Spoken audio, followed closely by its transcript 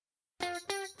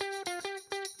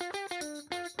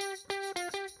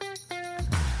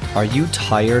Are you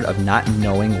tired of not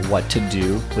knowing what to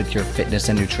do with your fitness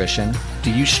and nutrition? Do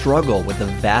you struggle with the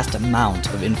vast amount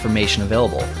of information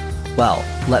available? Well,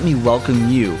 let me welcome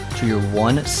you to your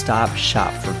one-stop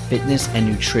shop for fitness and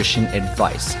nutrition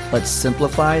advice. Let's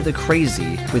simplify the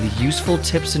crazy with useful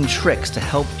tips and tricks to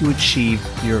help you achieve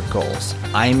your goals.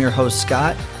 I am your host,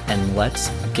 Scott, and let's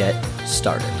get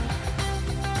started.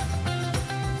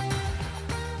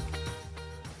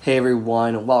 Hey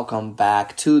everyone, welcome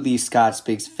back to the Scott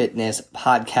Speaks Fitness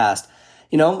podcast.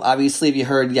 You know, obviously if you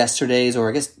heard yesterday's, or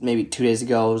I guess maybe 2 days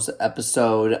ago's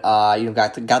episode,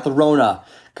 got the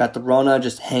Rona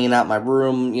just hanging out in my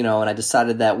room, and I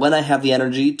decided that when I have the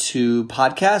energy to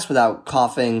podcast without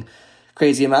coughing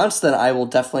crazy amounts, then I will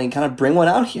definitely kind of bring one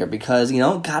out here because,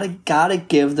 gotta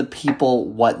give the people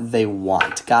what they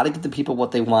want. Gotta give the people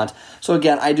what they want. So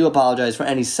again, I do apologize for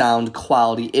any sound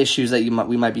quality issues that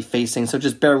we might be facing. So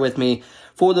just bear with me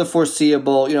for the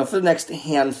foreseeable, for the next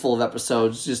handful of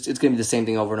episodes. It's going to be the same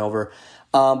thing over and over.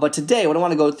 But today, what I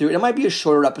want to go through, it might be a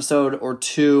shorter episode or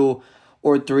two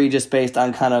or three, just based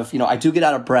on kind of, I do get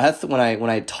out of breath when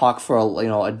I talk for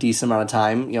a decent amount of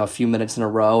time, a few minutes in a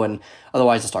row, and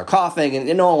otherwise I start coughing,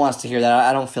 and no one wants to hear that.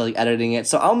 I don't feel like editing it,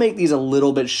 so I'll make these a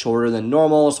little bit shorter than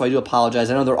normal. So I do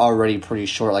apologize. I know they're already pretty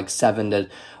short, like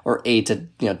 8 to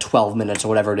 12 minutes or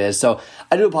whatever it is. So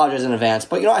I do apologize in advance.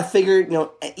 But I figured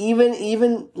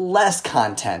even less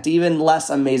content, even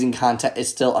less amazing content is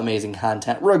still amazing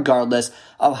content, regardless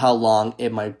of how long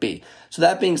it might be. So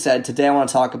that being said, today I want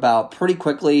to talk about pretty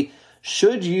quickly,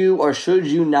 should you or should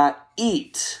you not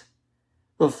eat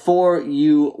before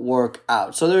you work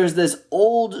out? So there's this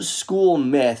old school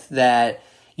myth that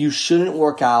you shouldn't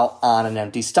work out on an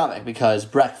empty stomach because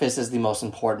breakfast is the most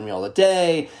important meal of the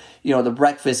day. The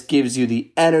breakfast gives you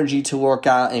the energy to work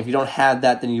out, and if you don't have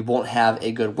that, then you won't have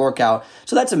a good workout.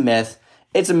 So that's a myth.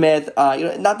 It's a myth.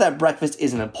 Not that breakfast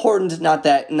isn't important, not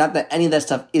that any of that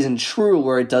stuff isn't true,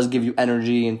 where it does give you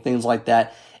energy and things like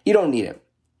that. You don't need it.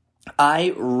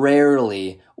 I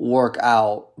rarely work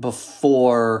out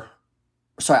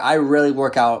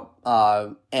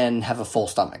and have a full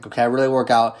stomach. Okay, I really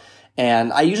work out.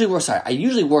 And I usually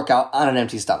work out on an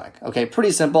empty stomach. Okay,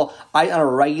 pretty simple. On a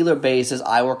regular basis,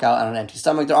 I work out on an empty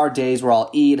stomach. There are days where I'll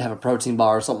eat, have a protein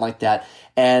bar or something like that,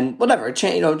 and whatever. It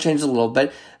changes a little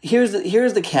bit. Here's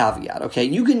the caveat. Okay,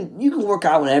 you can work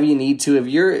out whenever you need to. If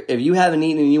you haven't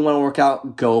eaten and you want to work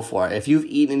out, go for it. If you've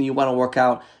eaten and you want to work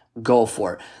out, go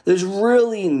for it. There's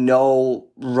really no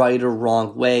right or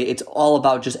wrong way. It's all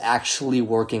about just actually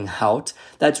working out.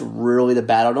 That's really the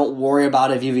battle. Don't worry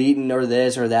about if you've eaten or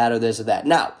this or that or this or that.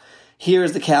 Now,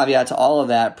 here's the caveat to all of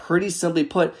that. Pretty simply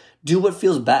put, do what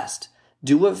feels best.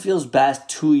 Do what feels best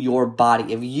to your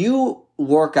body. If you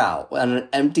work out on an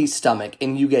empty stomach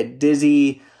and you get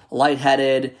dizzy,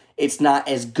 lightheaded, it's not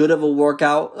as good of a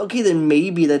workout, okay, then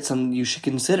maybe that's something you should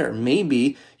consider.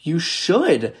 Maybe you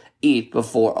should eat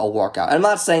before a workout. I'm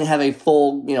not saying have a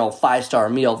full, 5-star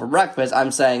meal for breakfast. I'm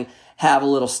saying have a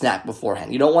little snack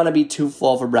beforehand. You don't want to be too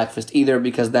full for breakfast either,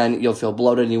 because then you'll feel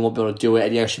bloated and you won't be able to do it,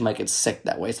 and you actually might get sick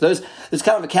that way. So there's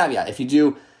kind of a caveat. If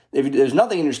there's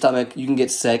nothing in your stomach, you can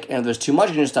get sick, and if there's too much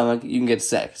in your stomach, you can get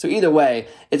sick. So either way,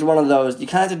 it's one of those, you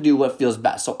kind of have to do what feels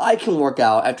best. So I can work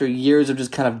out after years of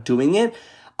just kind of doing it.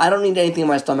 I don't need anything in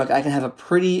my stomach. I can have a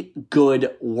pretty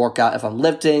good workout if I'm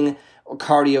lifting or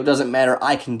cardio, doesn't matter,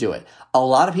 I can do it. A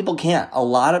lot of people can't. A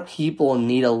lot of people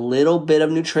need a little bit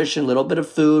of nutrition, a little bit of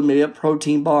food, maybe a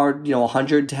protein bar,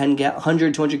 100,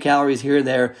 200 calories here or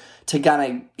there to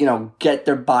kind of, get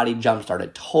their body jump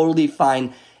started. Totally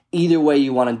fine either way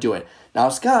you want to do it. Now,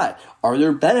 Scott, are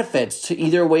there benefits to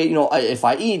either way? If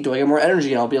I eat, do I get more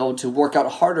energy and I'll be able to work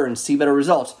out harder and see better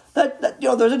results?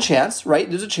 There's a chance, right?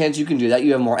 There's a chance you can do that.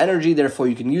 You have more energy, therefore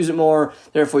you can use it more,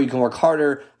 therefore you can work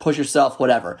harder, push yourself,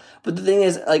 whatever. But the thing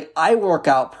is, I work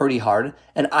out pretty hard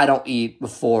and I don't eat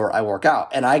before I work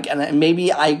out. And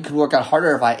maybe I could work out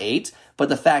harder if I ate, but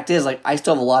the fact is, I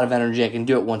still have a lot of energy. I can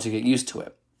do it once you get used to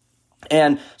it.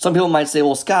 And some people might say,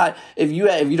 well, Scott, if you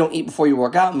don't eat before you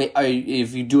work out,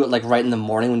 if you do it right in the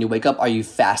morning when you wake up, are you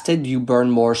fasted? Do you burn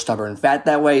more stubborn fat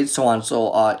that way? So on.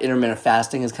 So intermittent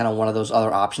fasting is kind of one of those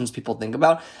other options people think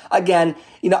about. Again,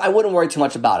 I wouldn't worry too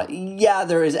much about it. Yeah,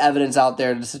 there is evidence out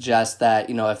there to suggest that,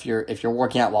 if you're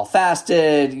working out while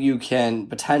fasted, you can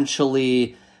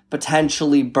potentially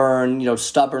burn,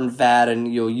 stubborn fat,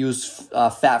 and you'll use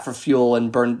fat for fuel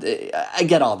and burn. I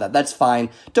get all that. That's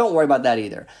fine. Don't worry about that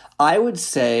either. I would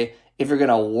say if you're going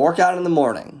to work out in the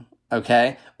morning,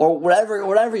 okay, or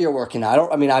whatever you're working out.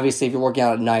 Obviously, if you're working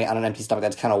out at night on an empty stomach,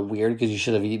 that's kind of weird because you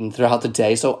should have eaten throughout the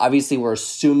day. So obviously, we're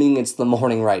assuming it's the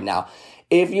morning right now.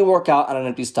 If you work out on an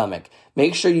empty stomach,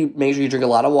 make sure you drink a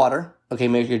lot of water. Okay,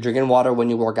 make sure you're drinking water when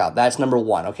you work out. That's number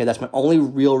one. Okay, that's my only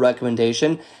real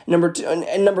recommendation. Number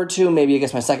two, maybe I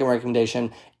guess my second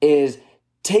recommendation is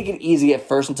take it easy at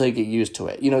first until you get used to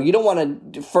it. You don't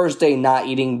want to first day not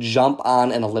eating, jump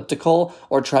on an elliptical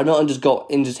or treadmill and just go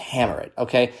and just hammer it.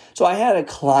 Okay, so I had a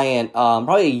client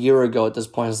probably a year ago at this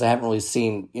point, since I haven't really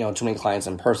seen too many clients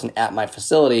in person at my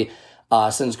facility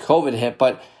since COVID hit,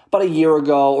 but about a year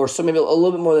ago or so, maybe a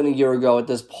little bit more than a year ago at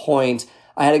this point.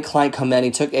 I had a client come in. He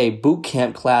took a boot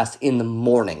camp class in the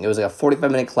morning. It was like a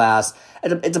 45-minute class.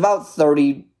 It's about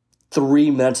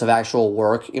 33 minutes of actual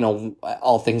work,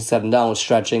 all things said and done with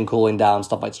stretching, cooling down,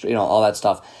 stuff like, all that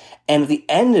stuff. And at the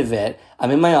end of it,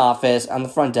 I'm in my office on the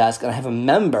front desk, and I have a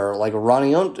member like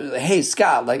running on, hey,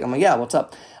 Scott, like, I'm like, yeah, what's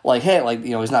up? Like, hey, like,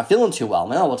 he's not feeling too well. I'm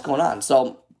like, oh, what's going on?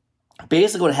 So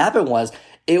basically what happened was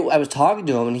I was talking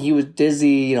to him, and he was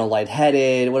dizzy,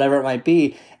 lightheaded, whatever it might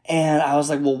be. And I was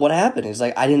like, well, what happened? He's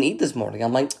like, I didn't eat this morning.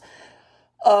 I'm like,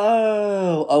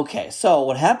 oh, okay. So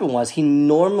what happened was he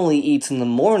normally eats in the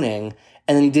morning,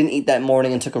 and then he didn't eat that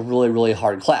morning and took a really, really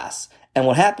hard class. And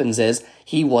what happens is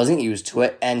he wasn't used to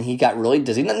it, and he got really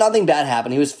dizzy. Nothing bad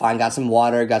happened. He was fine, got some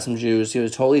water, got some juice. He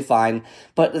was totally fine.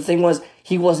 But the thing was,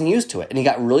 he wasn't used to it, and he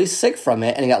got really sick from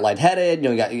it, and he got lightheaded.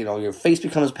 He got, your face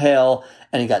becomes pale,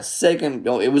 and he got sick, and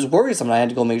it was worrisome. And I had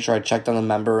to go make sure I checked on the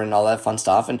member and all that fun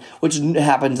stuff, and which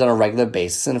happens on a regular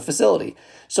basis in a facility.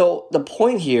 So the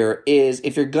point here is,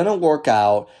 if you're gonna work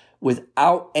out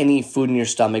without any food in your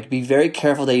stomach, be very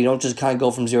careful that you don't just kind of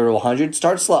go from 0 to 100.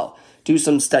 Start slow. Do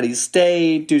some steady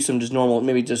state, do some just normal,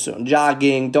 maybe just some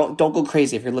jogging. Don't go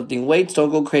crazy. If you're lifting weights, don't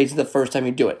go crazy the first time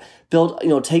you do it.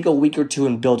 Take a week or two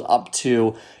and build up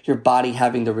to your body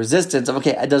having the resistance of,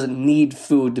 okay, it doesn't need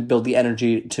food to build the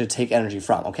energy, to take energy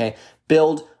from, okay?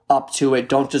 Build up to it.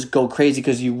 Don't just go crazy,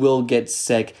 because you will get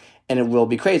sick and it will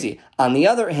be crazy. On the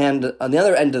other hand, on the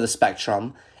other end of the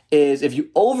spectrum, is if you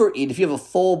overeat, if you have a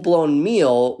full-blown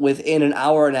meal within an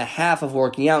hour and a half of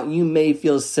working out, you may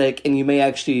feel sick, and you may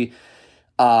actually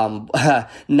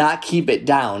not keep it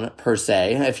down per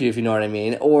se, if you know what I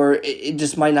mean, or it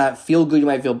just might not feel good. You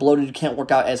might feel bloated. You can't work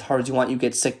out as hard as you want. You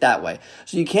get sick that way.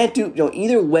 So you can't do,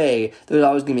 either way, there's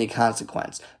always going to be a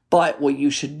consequence. But what you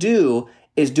should do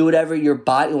is do whatever your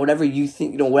body, whatever you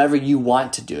think, whatever you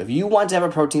want to do. If you want to have a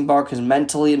protein bar because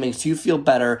mentally it makes you feel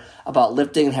better about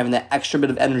lifting and having that extra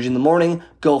bit of energy in the morning,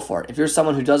 go for it. If you're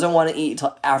someone who doesn't want to eat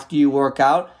until after you work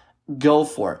out, go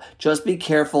for it. Just be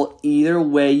careful either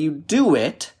way you do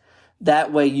it.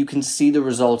 That way you can see the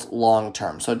results long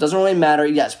term. So it doesn't really matter.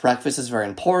 Yes, breakfast is very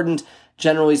important.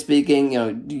 Generally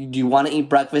speaking, do you want to eat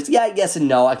breakfast? Yeah, yes and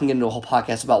no. I can get into a whole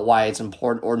podcast about why it's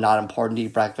important or not important to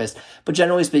eat breakfast. But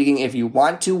generally speaking, if you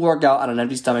want to work out on an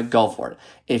empty stomach, go for it.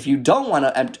 If you don't want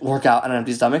to work out on an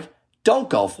empty stomach,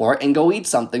 don't go for it and go eat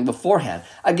something beforehand.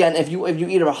 Again, if you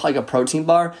eat a protein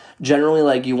bar,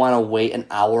 generally you want to wait an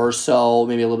hour or so,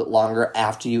 maybe a little bit longer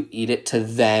after you eat it to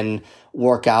then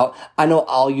work out. I know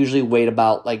I'll usually wait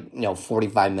about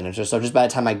 45 minutes or so. Just by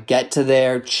the time I get to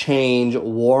there, change,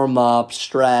 warm up,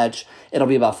 stretch, it'll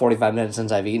be about 45 minutes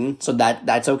since I've eaten. So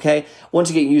that's okay. Once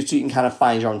you get used to it, you can kind of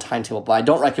find your own timetable. But I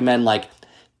don't recommend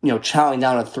chowing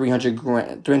down a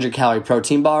 300 calorie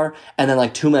protein bar and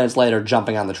then 2 minutes later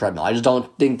jumping on the treadmill. I just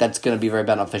don't think that's going to be very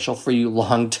beneficial for you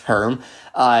long term.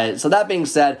 So that being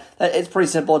said, it's pretty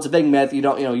simple. It's a big myth.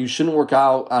 You shouldn't work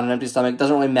out on an empty stomach. It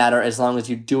doesn't really matter as long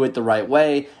as you do it the right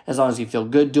way, as long as you feel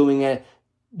good doing it.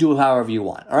 Do however you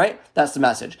want. All right? That's the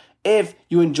message. If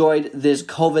you enjoyed this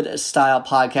COVID style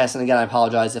podcast, and again, I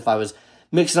apologize if I was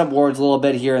mixing up words a little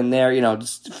bit here and there,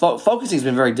 just focusing has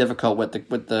been very difficult with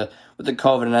the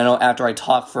COVID, and I know after I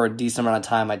talk for a decent amount of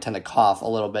time, I tend to cough a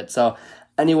little bit. So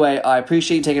anyway, I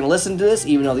appreciate you taking a listen to this,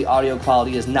 even though the audio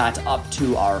quality is not up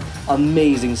to our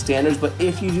amazing standards. But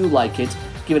if you do like it,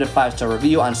 give it a 5-star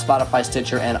review on Spotify,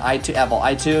 Stitcher, and Apple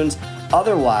iTunes.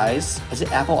 Otherwise, is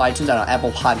it Apple iTunes? I don't know,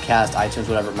 Apple Podcast, iTunes,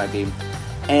 whatever it might be.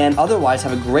 And otherwise,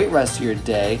 have a great rest of your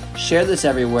day. Share this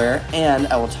everywhere, and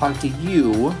I will talk to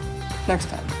you next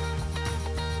time.